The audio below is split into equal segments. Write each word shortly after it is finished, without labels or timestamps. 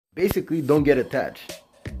Basically, don't get attached.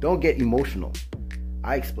 Don't get emotional.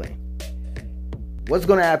 I explain. What's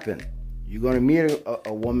gonna happen? You're gonna meet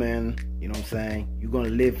a woman, you know what I'm saying? You're gonna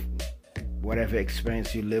live whatever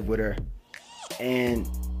experience you live with her. And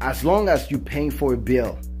as long as you paying for a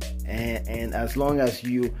bill and as long as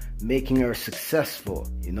you making her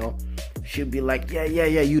successful, you know, she'll be like, yeah,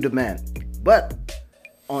 you the man. But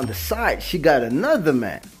on the side, she got another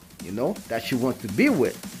man, you know, that she wants to be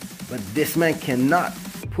with. But this man cannot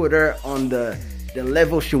put her on the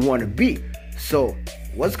level she want to be. So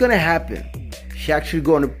what's gonna happen? She actually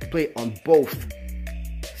gonna play on both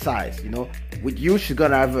sides, you know. With you, she's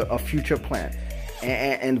gonna have a future plan,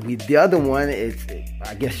 and with the other one,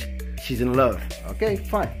 I guess she's in love. Okay,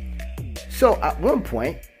 fine. So at one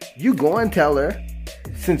point, you go and tell her,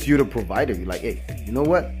 since you're the provider, you're like, hey, you know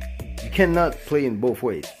what? You cannot play in both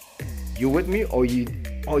ways. You with me, or you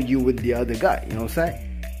with the other guy. You know what I'm saying?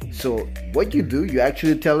 So what you do, you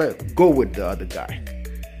actually tell her, go with the other guy.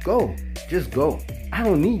 Go, just go. I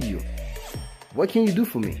don't need you. What can you do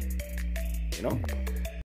for me? You know?